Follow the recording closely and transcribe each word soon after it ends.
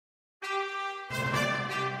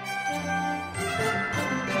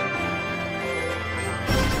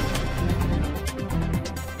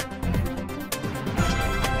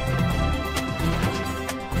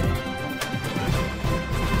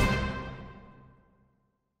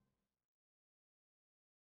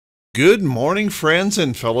Good morning, friends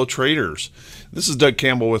and fellow traders. This is Doug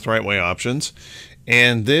Campbell with Right Way Options,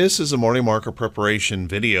 and this is a morning market preparation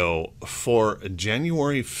video for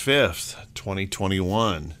January 5th,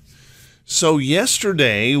 2021. So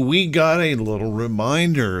yesterday we got a little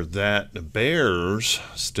reminder that bears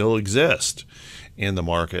still exist in the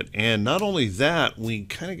market. And not only that, we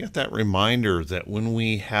kind of get that reminder that when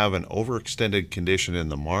we have an overextended condition in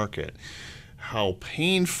the market, how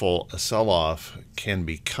painful a sell-off can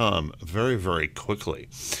become very, very quickly.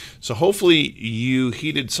 So hopefully you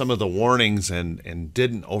heeded some of the warnings and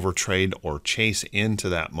didn't overtrade or chase into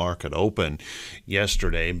that market open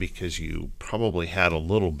yesterday, because you probably had a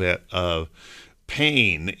little bit of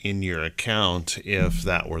pain in your account if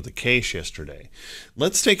that were the case yesterday.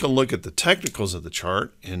 Let's take a look at the technicals of the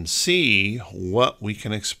chart and see what we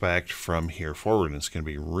can expect from here forward. And it's going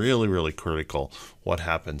to be really, really critical what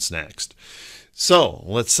happens next. So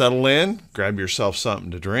let's settle in, grab yourself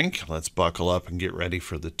something to drink. Let's buckle up and get ready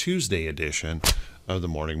for the Tuesday edition of the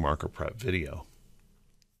Morning Market Prep video.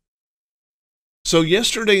 So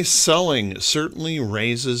yesterday's selling certainly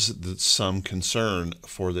raises some concern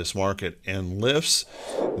for this market and lifts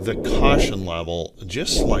the caution level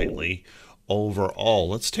just slightly overall.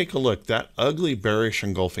 Let's take a look. That ugly bearish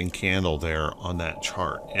engulfing candle there on that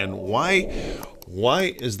chart. And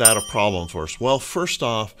why is that a problem for us? Well, first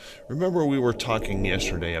off, remember we were talking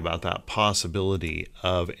yesterday about that possibility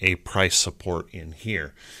of a price support in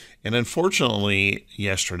here. And unfortunately,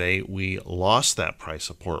 yesterday we lost that price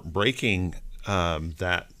support, breaking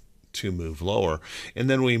that to move lower, and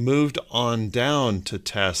then we moved on down to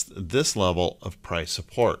test this level of price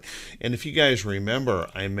support. And if you guys remember,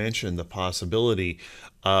 I mentioned the possibility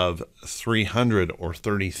of 300 or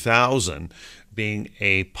 30,000 being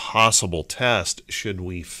a possible test should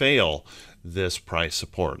we fail this price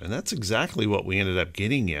support. And that's exactly what we ended up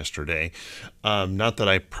getting yesterday. Not that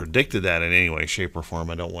I predicted that in any way, shape, or form.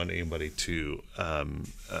 I don't want anybody to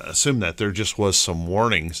assume that. There just was some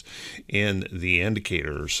warnings in the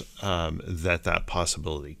indicators that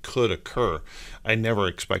possibility could occur. I never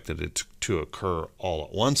expected it to occur all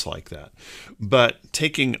at once like that. But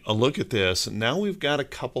taking a look at this, now we've got a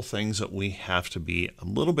couple things that we have to be a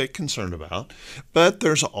little bit concerned about. But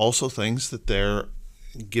there's also things that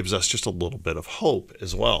gives us just a little bit of hope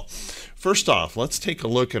as well. First off, let's take a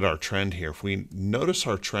look at our trend here. If we notice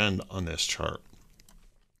our trend on this chart,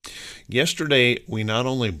 yesterday we not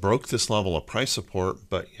only broke this level of price support,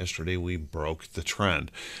 but yesterday we broke the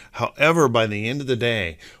trend. However, by the end of the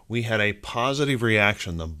day, we had a positive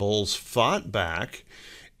reaction. The bulls fought back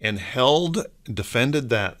and defended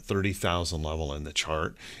that 30,000 level in the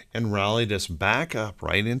chart and rallied us back up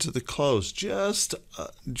right into the close, just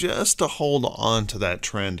to hold on to that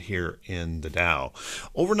trend here in the Dow.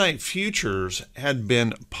 Overnight futures had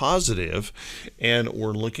been positive and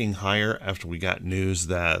were looking higher after we got news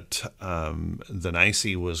that the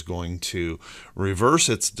NYSE was going to reverse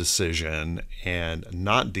its decision and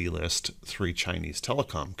not delist 3 Chinese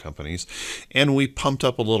telecom companies, and we pumped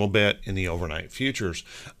up a little bit in the overnight futures.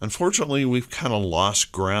 Unfortunately, we've kind of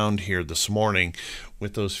lost ground here this morning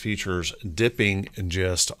with those futures dipping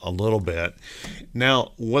just a little bit.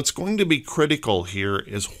 Now, what's going to be critical here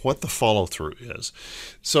is what the follow-through is.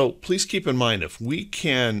 So please keep in mind,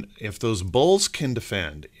 if those bulls can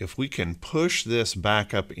defend, if we can push this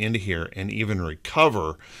back up into here and even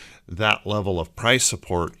recover that level of price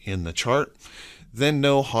support in the chart, then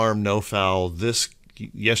no harm, no foul.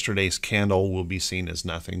 Yesterday's candle will be seen as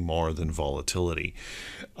nothing more than volatility.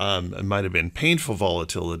 It might have been painful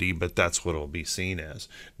volatility, but that's what it'll be seen as.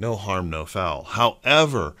 No harm, no foul.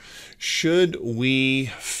 However, should we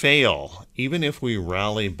fail, even if we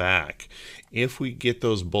rally back, if we get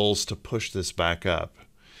those bulls to push this back up,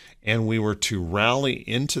 and we were to rally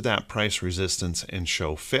into that price resistance and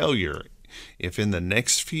show failure, if in the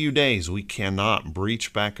next few days we cannot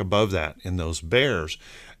breach back above that and those bears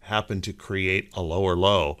happen to create a lower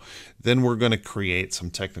low, then we're going to create some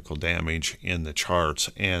technical damage in the charts,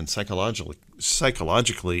 and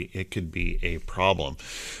psychologically it could be a problem.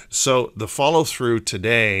 So the follow through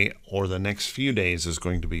today or the next few days is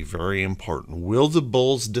going to be very important. Will the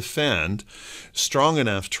bulls defend strong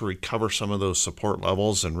enough to recover some of those support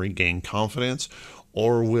levels and regain confidence,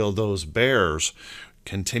 or will those bears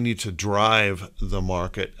continue to drive the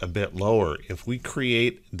market a bit lower. If we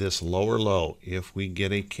create this lower low, if we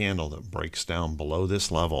get a candle that breaks down below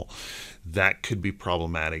this level, that could be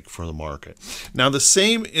problematic for the market. Now, the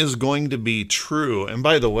same is going to be true. And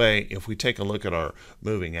by the way, if we take a look at our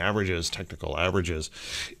moving averages, technical averages,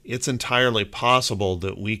 it's entirely possible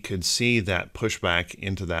that we could see that pushback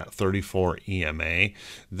into that 34 EMA.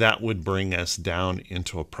 That would bring us down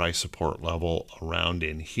into a price support level around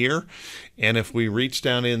in here. And if we reach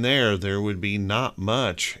down in there, there would be not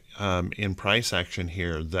much in price action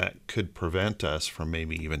here that could prevent us from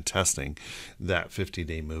maybe even testing that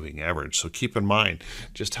 50-day moving average. So keep in mind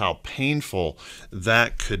just how painful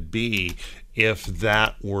that could be if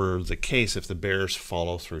that were the case, if the bears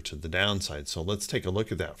follow through to the downside. So let's take a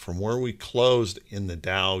look at that. From where we closed in the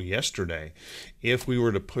Dow yesterday, if we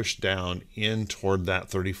were to push down in toward that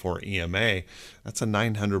 34 EMA, that's a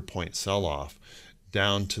 900-point sell-off.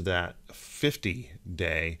 Down to that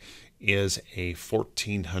 50-day is a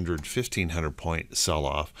 1,1500 point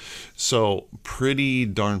sell-off. So pretty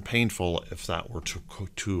darn painful if that were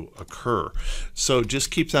to occur. So just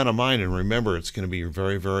keep that in mind, and remember, it's going to be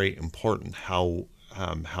very, very important how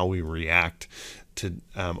we react to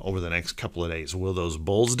over the next couple of days. Will those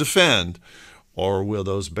bulls defend, or will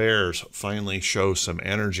those bears finally show some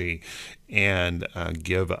energy and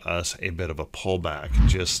give us a bit of a pullback?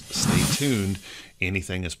 Just stay tuned.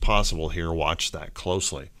 Anything is possible here. Watch that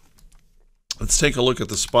closely. Let's take a look at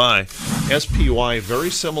the SPY. SPY,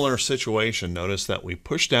 very similar situation. Notice that we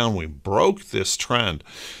pushed down, we broke this trend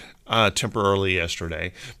temporarily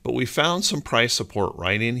yesterday, but we found some price support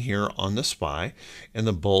right in here on the SPY, and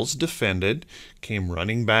the bulls defended, came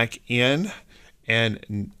running back in,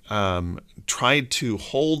 and tried to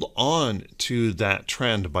hold on to that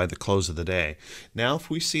trend by the close of the day. Now, if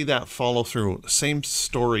we see that follow through, same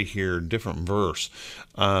story here, different verse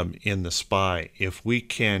in the SPY. If we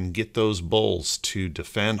can get those bulls to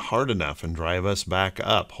defend hard enough and drive us back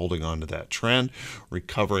up, holding on to that trend,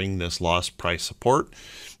 recovering this lost price support,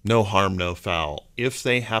 no harm, no foul. If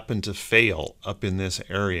they happen to fail up in this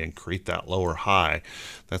area and create that lower high,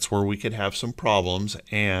 that's where we could have some problems.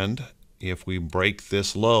 And if we break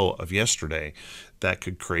this low of yesterday, that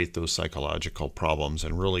could create those psychological problems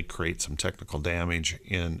and really create some technical damage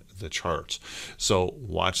in the charts. So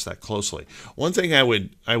watch that closely. One thing I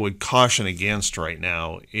would caution against right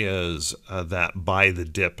now is that buy the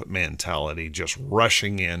dip mentality, just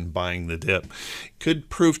rushing in, buying the dip.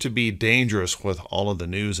 Could prove to be dangerous with all of the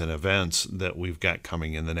news and events that we've got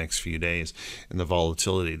coming in the next few days and the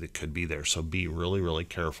volatility that could be there. So be really, really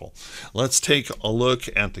careful. Let's take a look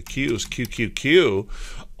at the Qs. QQQ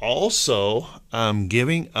also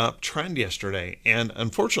giving up trend yesterday, and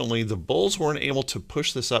unfortunately the bulls weren't able to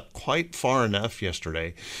push this up quite far enough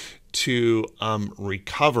yesterday to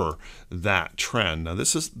recover that trend. Now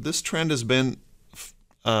this trend has been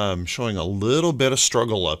showing a little bit of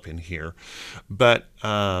struggle up in here, but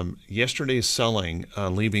yesterday's selling,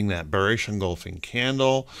 leaving that bearish engulfing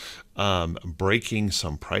candle, breaking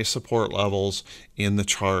some price support levels in the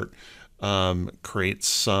chart, creates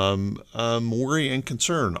some worry and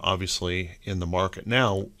concern, obviously, in the market.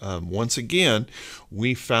 Now, once again,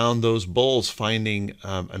 we found those bulls finding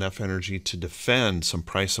enough energy to defend some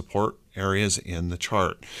price support areas in the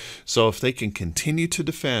chart. So if they can continue to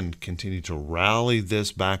defend, continue to rally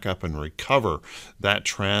this back up and recover that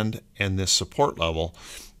trend and this support level,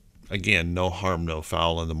 again, no harm, no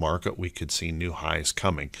foul in the market. We could see new highs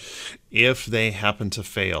coming. If they happen to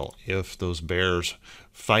fail, if those bears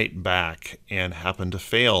fight back and happen to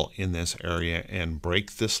fail in this area and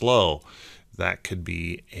break this low, that could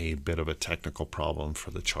be a bit of a technical problem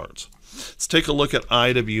for the charts. Let's take a look at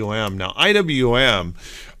IWM. Now, IWM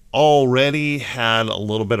already had a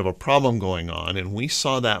little bit of a problem going on, and we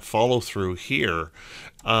saw that follow through here,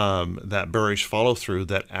 that bearish follow through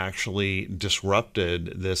that actually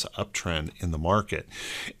disrupted this uptrend in the market,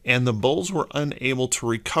 and the bulls were unable to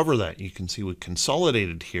recover that. You can see we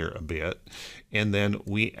consolidated here a bit, and then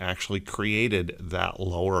we actually created that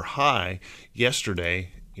lower high yesterday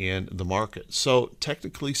in the market. So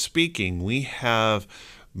technically speaking, we have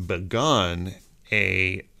begun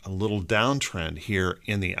a little downtrend here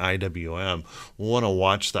in the IWM. We'll want to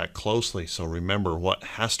watch that closely. So remember what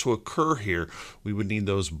has to occur here. We would need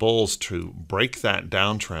those bulls to break that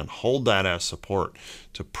downtrend, hold that as support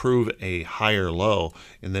to prove a higher low,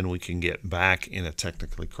 and then we can get back in a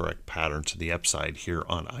technically correct pattern to the upside here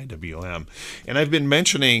on IWM. And I've been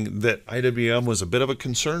mentioning that IWM was a bit of a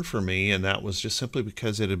concern for me, and that was just simply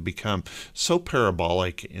because it had become so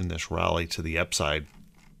parabolic in this rally to the upside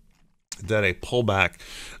that a pullback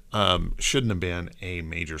shouldn't have been a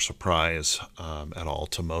major surprise at all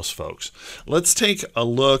to most folks. Let's take a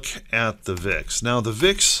look at the VIX. Now, the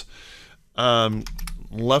VIX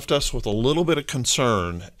left us with a little bit of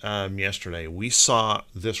concern yesterday. We saw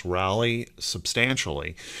this rally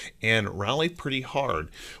substantially and rally pretty hard.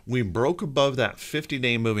 We broke above that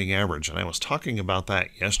 50-day moving average, and I was talking about that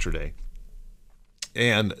yesterday.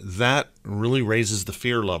 And that really raises the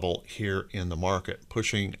fear level here in the market,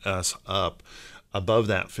 pushing us up above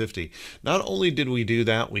that 50. Not only did we do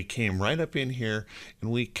that, we came right up in here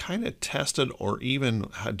and we kind of tested, or even,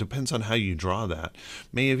 depends on how you draw that,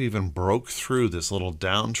 may have even broke through this little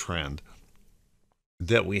downtrend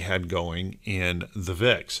that we had going in the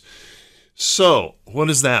VIX. So what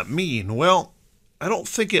does that mean? Well, I don't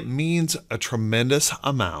think it means a tremendous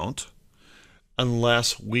amount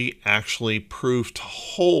unless we actually prove to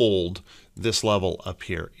hold this level up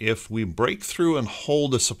here. If we break through and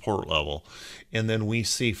hold a support level, and then we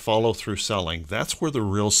see follow through selling, that's where the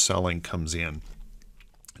real selling comes in.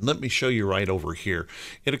 Let me show you right over here.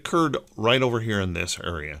 It occurred right over here in this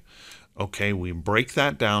area. Okay, we break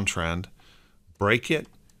that downtrend, break it,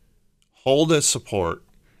 hold as support,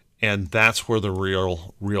 and that's where the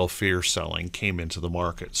real fear selling came into the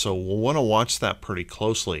market. So we'll want to watch that pretty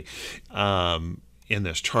closely in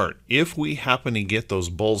this chart. If we happen to get those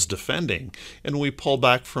bulls defending and we pull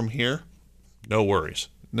back from here, no worries.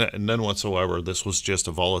 None whatsoever. This was just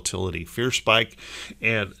a volatility fear spike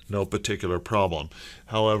and no particular problem.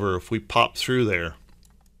 However, if we pop through there,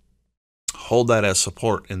 hold that as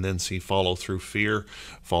support, and then see follow through fear,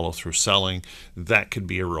 follow through selling, that could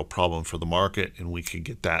be a real problem for the market, and we could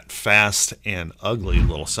get that fast and ugly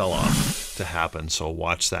little sell-off to happen. So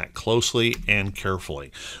watch that closely and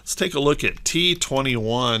carefully. Let's take a look at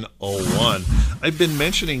T2101. I've been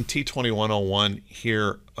mentioning T2101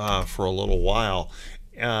 here for a little while.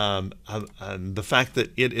 The fact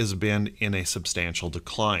that it has been in a substantial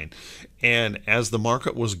decline. And as the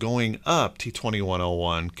market was going up,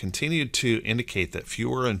 T2101 continued to indicate that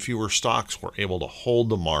fewer and fewer stocks were able to hold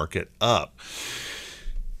the market up.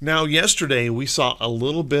 Now, yesterday we saw a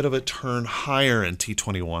little bit of a turn higher in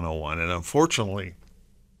T2101, and unfortunately,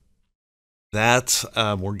 that's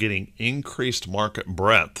we're getting increased market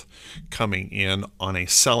breadth coming in on a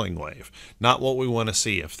selling wave. Not what we want to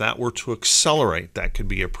see. If that were to accelerate, that could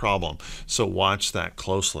be a problem. So watch that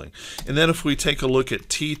closely. And then if we take a look at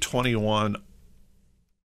T2122,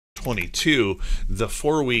 the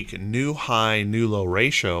 4-week new high, new low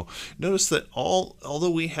ratio, notice that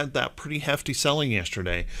although we had that pretty hefty selling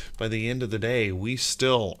yesterday, by the end of the day, we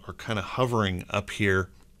still are kind of hovering up here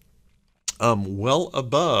well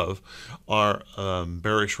above our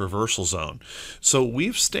bearish reversal zone. So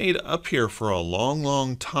we've stayed up here for a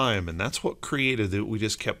long time, and that's what created it. We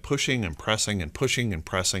just kept pushing and pressing and pushing and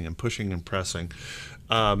pressing and pushing and pressing,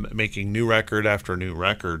 making new record after new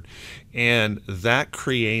record, and that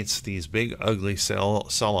creates these big ugly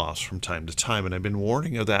sell-offs from time to time. And I've been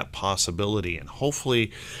warning of that possibility, and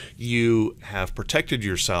hopefully you have protected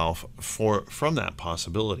yourself from that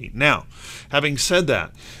possibility. Now, having said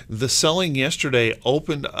that, the selling yesterday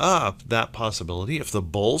opened up that possibility. If the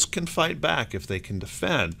bulls can fight back, if they can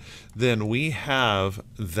defend, then we have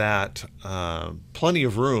that plenty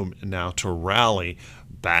of room now to rally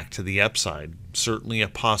back to the upside. Certainly a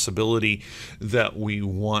possibility that we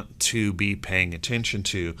want to be paying attention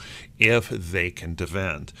to if they can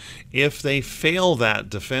defend. If they fail that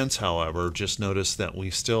defense, however, just notice that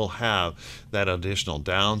we still have that additional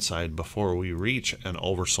downside before we reach an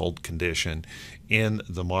oversold condition in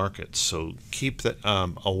the market. So keep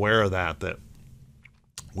aware of that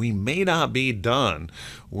we may not be done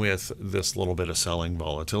with this little bit of selling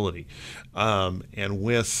volatility. And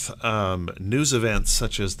with news events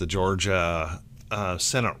such as the Georgia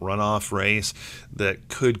Senate runoff race that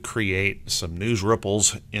could create some news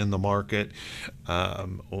ripples in the market,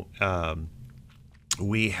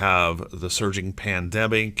 we have the surging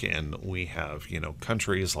pandemic, and we have,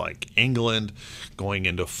 countries like England going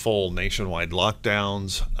into full nationwide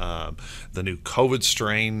lockdowns, the new COVID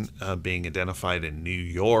strain being identified in New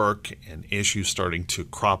York, and issues starting to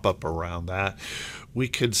crop up around that. We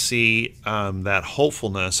could see that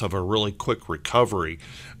hopefulness of a really quick recovery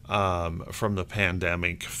from the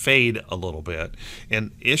pandemic fade a little bit,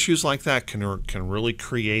 and issues like that can really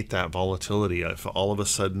create that volatility if all of a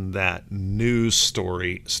sudden that news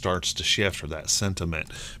story starts to shift, or that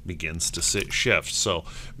sentiment begins to shift. So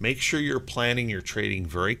make sure you're planning your trading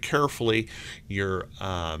very carefully. You're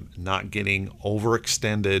not getting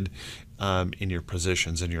overextended in your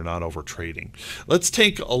positions and you're not over trading. Let's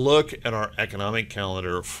take a look at our economic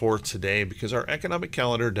calendar for today, because our economic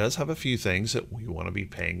calendar does have a few things that we want to be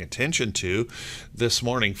paying attention to this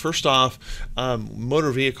morning. First off,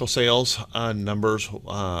 motor vehicle sales numbers.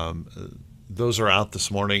 Those are out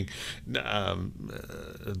this morning.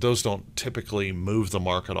 Those don't typically move the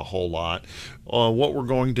market a whole lot. What we're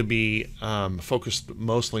going to be focused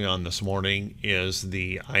mostly on this morning is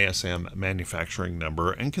the ISM manufacturing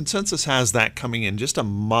number, and consensus has that coming in just a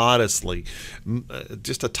modestly,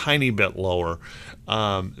 just a tiny bit lower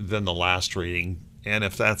than the last reading. And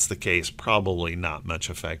if that's the case, probably not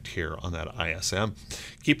much effect here on that ISM.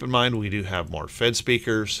 Keep in mind, we do have more Fed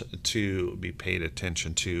speakers to be paid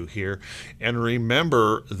attention to here. And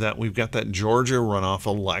remember that we've got that Georgia runoff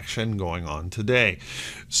election going on today.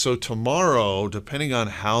 So tomorrow, depending on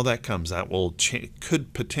how that comes, that will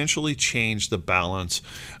could potentially change the balance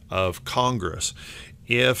of Congress.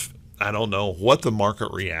 If I don't know what the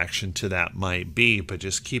market reaction to that might be, but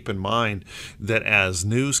just keep in mind that as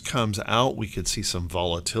news comes out, we could see some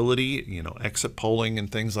volatility, exit polling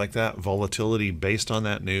and things like that, volatility based on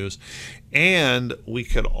that news. And we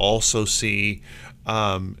could also see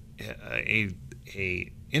a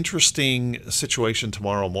interesting situation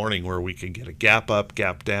tomorrow morning where we could get a gap up,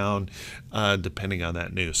 gap down, depending on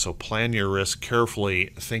that news. So plan your risk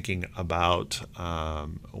carefully, thinking about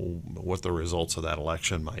what the results of that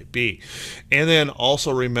election might be. And then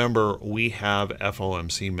also remember, we have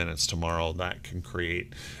FOMC minutes tomorrow. That can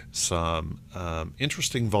create some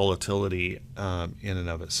interesting volatility in and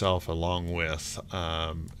of itself, along with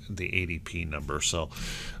the ADP number. So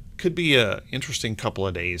could be an interesting couple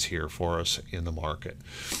of days here for us in the market.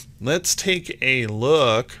 Let's take a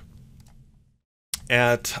look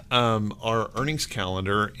at our earnings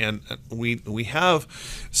calendar, and we have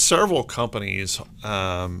several companies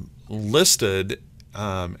listed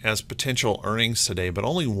as potential earnings today, but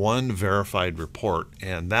only one verified report,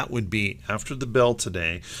 and that would be after the bell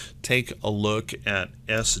today. Take a look at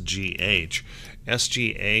SGH.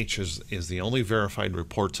 SGH is the only verified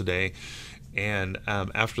report today. And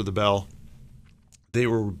after the bell, they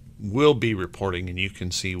will be reporting, and you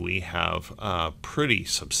can see we have a pretty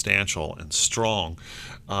substantial and strong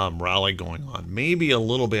rally going on. Maybe a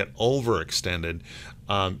little bit overextended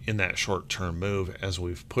in that short-term move as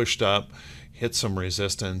we've pushed up, hit some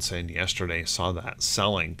resistance, and yesterday saw that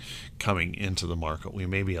selling coming into the market. We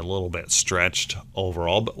may be a little bit stretched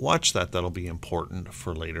overall, but watch that. That'll be important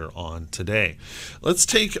for later on today. Let's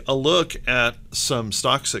take a look at some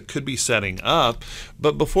stocks that could be setting up.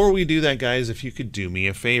 But before we do that, guys, if you could do me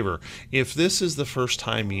a favor, if this is the first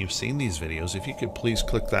time you've seen these videos, if you could please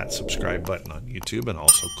click that subscribe button on YouTube, and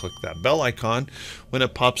also click that bell icon when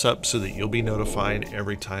it pops up so that you'll be notified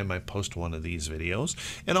every time I post one of these videos.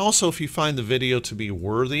 And also, if you find the video to be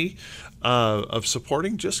worthy of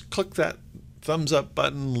supporting, just click that thumbs up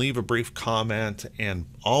button, leave a brief comment, and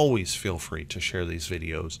always feel free to share these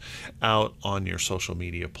videos out on your social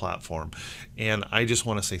media platform. And I just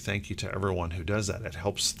want to say thank you to everyone who does that. It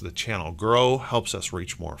helps the channel grow, helps us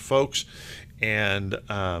reach more folks, and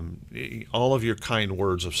all of your kind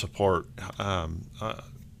words of support,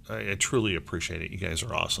 I truly appreciate it. You guys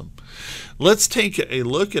are awesome. Let's take a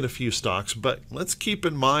look at a few stocks, but let's keep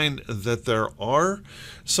in mind that there are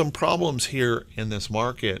some problems here in this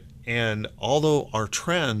market. And although our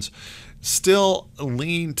trends still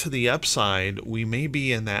lean to the upside, we may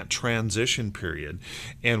be in that transition period,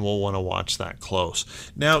 and we'll want to watch that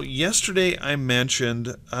close. Now, yesterday I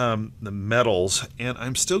mentioned the metals, and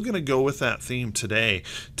I'm still going to go with that theme today.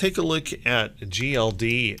 Take a look at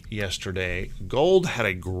GLD yesterday. Gold had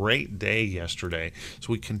a great day yesterday,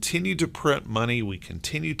 so we continue to print money. We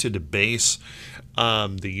continue to debase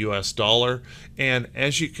the US dollar, and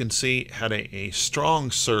as you can see, had a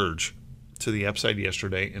strong surge to the upside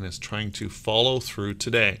yesterday, and is trying to follow through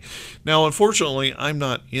today. Now, unfortunately, I'm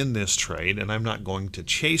not in this trade, and I'm not going to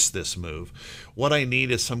chase this move. What I need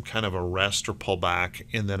is some kind of a rest or pullback,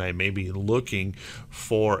 and then I may be looking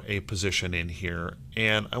for a position in here,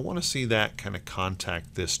 and I want to see that kind of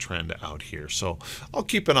contact this trend out here. So I'll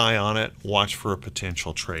keep an eye on it, watch for a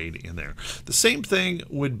potential trade in there. The same thing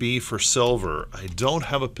would be for silver. I don't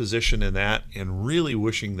have a position in that, and really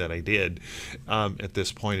wishing that I did at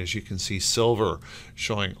this point. As you can see, silver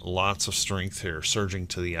showing lots of strength here, surging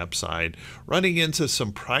to the upside, running into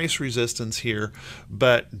some price resistance here,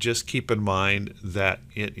 but just keep in mind that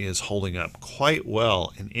it is holding up quite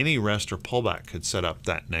well, and any rest or pullback could set up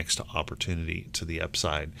that next opportunity to the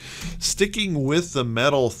upside. Sticking with the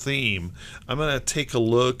metal theme, I'm going to take a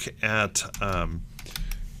look at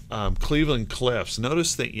Cleveland Cliffs.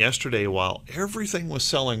 Notice that yesterday, while everything was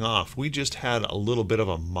selling off, we just had a little bit of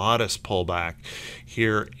a modest pullback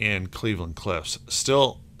here in Cleveland Cliffs.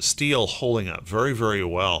 Still, steel holding up very, very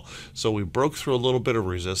well. So we broke through a little bit of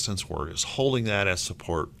resistance. We're just holding that as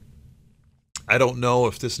support. I don't know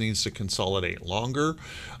if this needs to consolidate longer,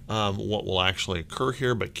 what will actually occur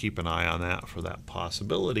here, but keep an eye on that for that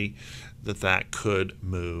possibility that could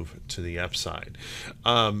move to the upside.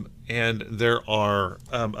 And there are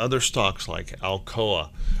other stocks like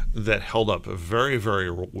Alcoa that held up very,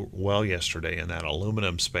 very well yesterday in that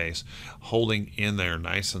aluminum space, holding in there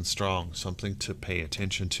nice and strong, something to pay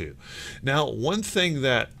attention to. Now, one thing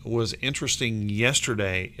that was interesting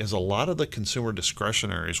yesterday is a lot of the consumer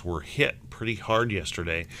discretionaries were hit pretty hard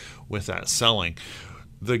yesterday with that selling.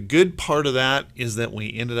 The good part of that is that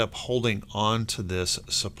we ended up holding on to this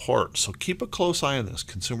support. So keep a close eye on this.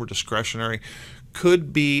 Consumer discretionary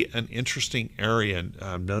could be an interesting area.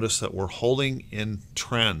 Notice that we're holding in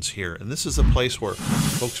trends here. And this is a place where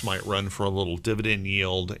folks might run for a little dividend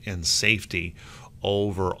yield and safety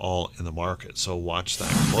overall in the market. So watch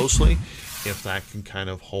that closely if that can kind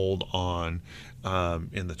of hold on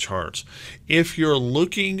in the charts. If you're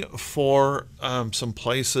looking for some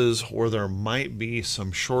places where there might be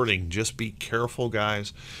some shorting, just be careful,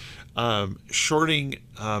 guys. Shorting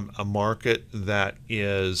a market that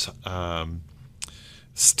is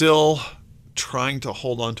still trying to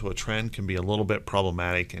hold on to a trend can be a little bit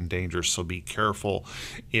problematic and dangerous, so be careful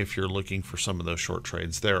if you're looking for some of those short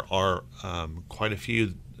trades. There are quite a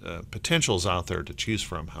few potentials out there to choose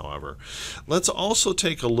from, however. Let's also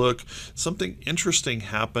take a look. Something interesting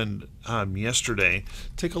happened yesterday.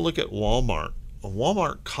 Take a look at Walmart.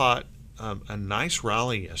 Walmart caught a nice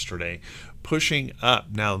rally yesterday, pushing up.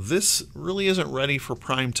 Now, this really isn't ready for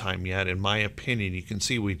prime time yet, in my opinion. You can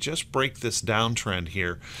see we just break this downtrend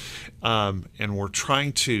here, and we're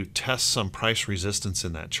trying to test some price resistance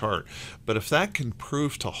in that chart. But if that can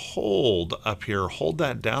prove to hold up here, hold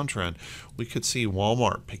that downtrend, we could see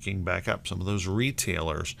Walmart picking back up, some of those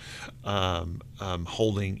retailers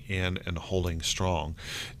holding in and holding strong.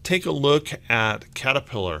 Take a look at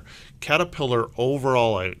Caterpillar. Caterpillar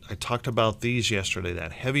overall, I talked about these yesterday,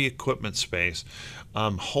 that heavy equipment space,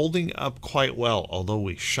 holding up quite well, although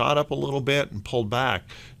we shot up a little bit and pulled back.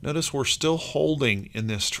 Notice we're still holding in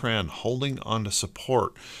this trend, holding on to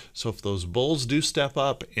support. So if those bulls do step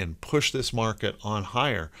up and push this market on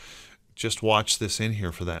higher, just watch this in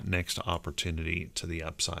here for that next opportunity to the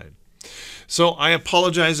upside. So I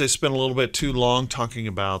apologize, I spent a little bit too long talking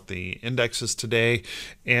about the indexes today,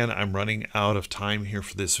 and I'm running out of time here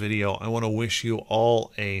for this video. I want to wish you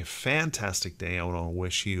all a fantastic day. I want to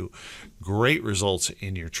wish you great results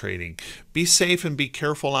in your trading. Be safe and be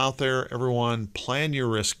careful out there, everyone. Plan your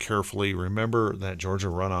risk carefully. Remember that Georgia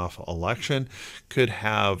runoff election could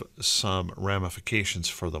have some ramifications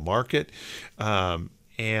for the market.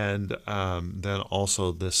 And then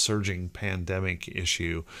also this surging pandemic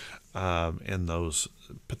issue and those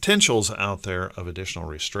potentials out there of additional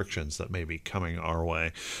restrictions that may be coming our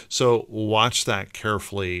way. So watch that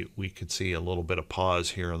carefully. We could see a little bit of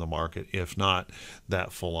pause here in the market, if not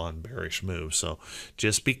that full-on bearish move. So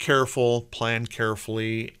just be careful, plan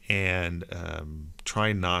carefully, and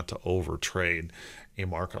try not to overtrade a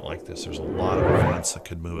market like this. There's a lot of events that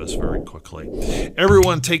could move us very quickly.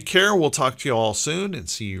 Everyone, take care. We'll talk to you all soon and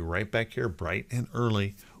see you right back here bright and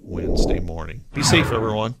early Wednesday morning. Be safe,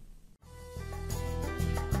 everyone.